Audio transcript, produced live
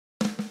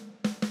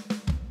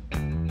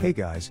Hey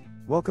guys,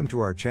 welcome to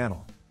our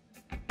channel.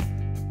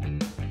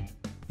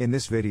 In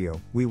this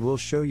video, we will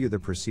show you the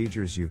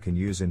procedures you can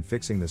use in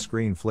fixing the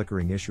screen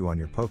flickering issue on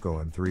your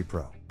Poco M3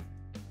 Pro.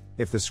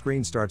 If the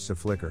screen starts to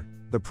flicker,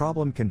 the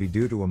problem can be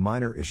due to a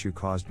minor issue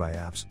caused by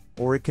apps,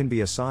 or it can be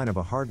a sign of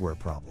a hardware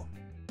problem.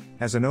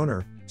 As an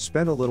owner,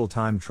 spend a little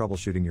time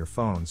troubleshooting your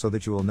phone so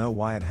that you will know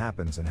why it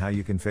happens and how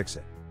you can fix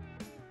it.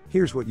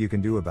 Here's what you can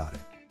do about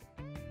it.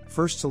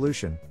 First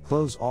solution,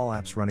 close all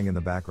apps running in the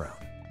background.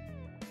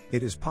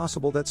 It is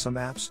possible that some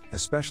apps,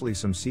 especially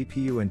some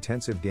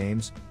CPU-intensive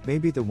games, may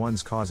be the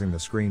ones causing the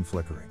screen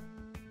flickering.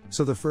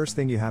 So the first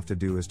thing you have to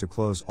do is to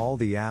close all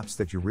the apps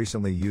that you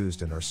recently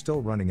used and are still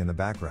running in the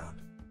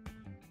background.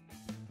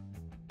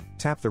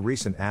 Tap the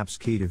Recent Apps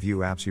key to view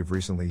apps you've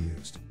recently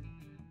used.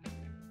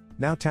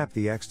 Now tap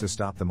the X to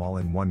stop them all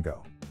in one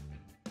go.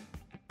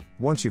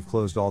 Once you've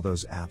closed all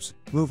those apps,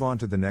 move on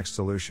to the next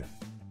solution.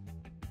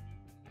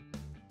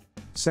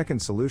 Second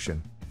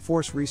solution,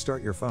 force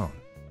restart your phone.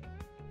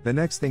 The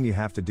next thing you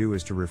have to do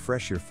is to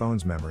refresh your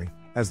phone's memory,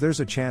 as there's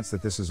a chance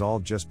that this is all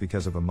just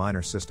because of a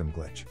minor system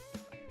glitch.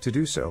 To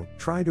do so,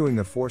 try doing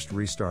the forced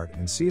restart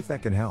and see if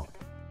that can help.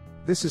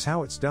 This is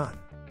how it's done.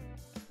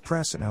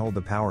 Press and hold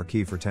the power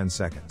key for 10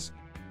 seconds.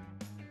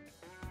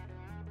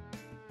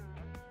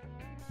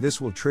 This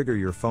will trigger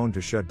your phone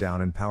to shut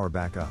down and power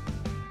back up.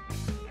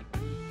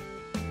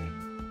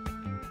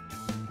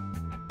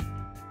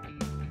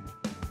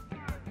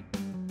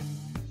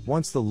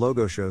 Once the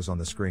logo shows on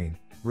the screen,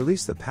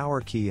 release the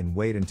power key and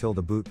wait until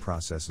the boot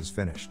process is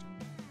finished.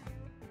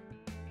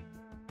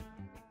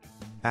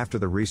 After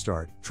the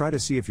restart, try to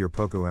see if your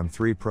Poco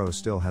M3 Pro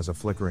still has a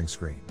flickering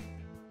screen.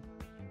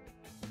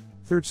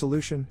 Third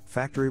solution,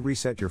 factory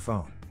reset your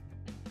phone.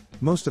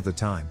 Most of the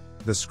time,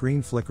 the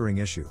screen flickering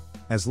issue,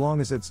 as long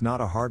as it's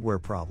not a hardware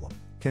problem,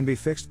 can be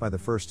fixed by the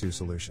first two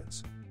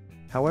solutions.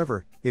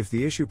 However, if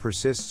the issue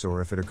persists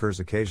or if it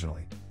occurs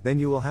occasionally, then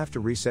you will have to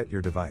reset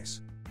your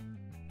device.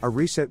 A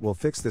reset will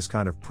fix this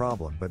kind of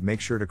problem, but make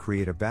sure to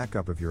create a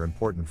backup of your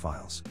important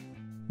files.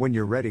 When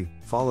you're ready,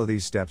 follow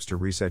these steps to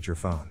reset your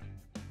phone.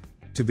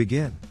 To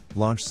begin,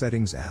 launch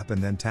Settings app and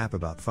then tap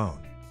About Phone.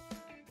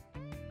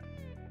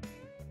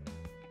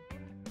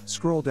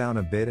 Scroll down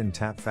a bit and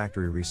tap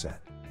Factory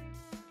Reset.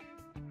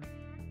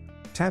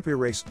 Tap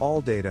Erase All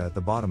Data at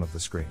the bottom of the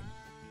screen.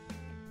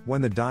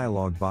 When the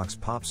dialog box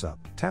pops up,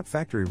 tap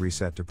Factory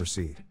Reset to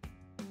proceed.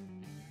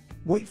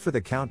 Wait for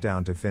the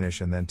countdown to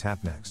finish and then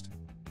tap Next.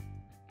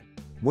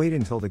 Wait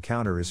until the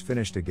counter is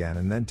finished again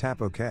and then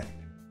tap OK.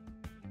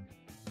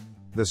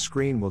 The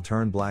screen will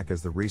turn black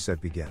as the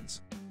reset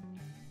begins.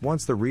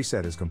 Once the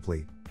reset is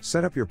complete,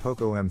 set up your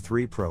Poco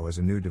M3 Pro as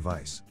a new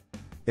device.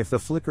 If the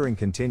flickering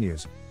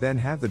continues, then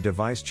have the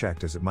device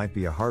checked, as it might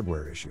be a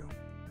hardware issue.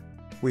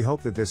 We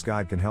hope that this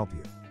guide can help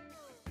you.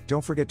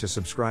 Don't forget to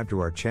subscribe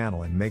to our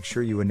channel and make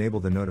sure you enable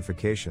the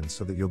notifications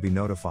so that you'll be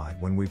notified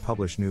when we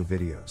publish new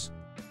videos.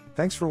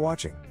 Thanks for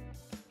watching.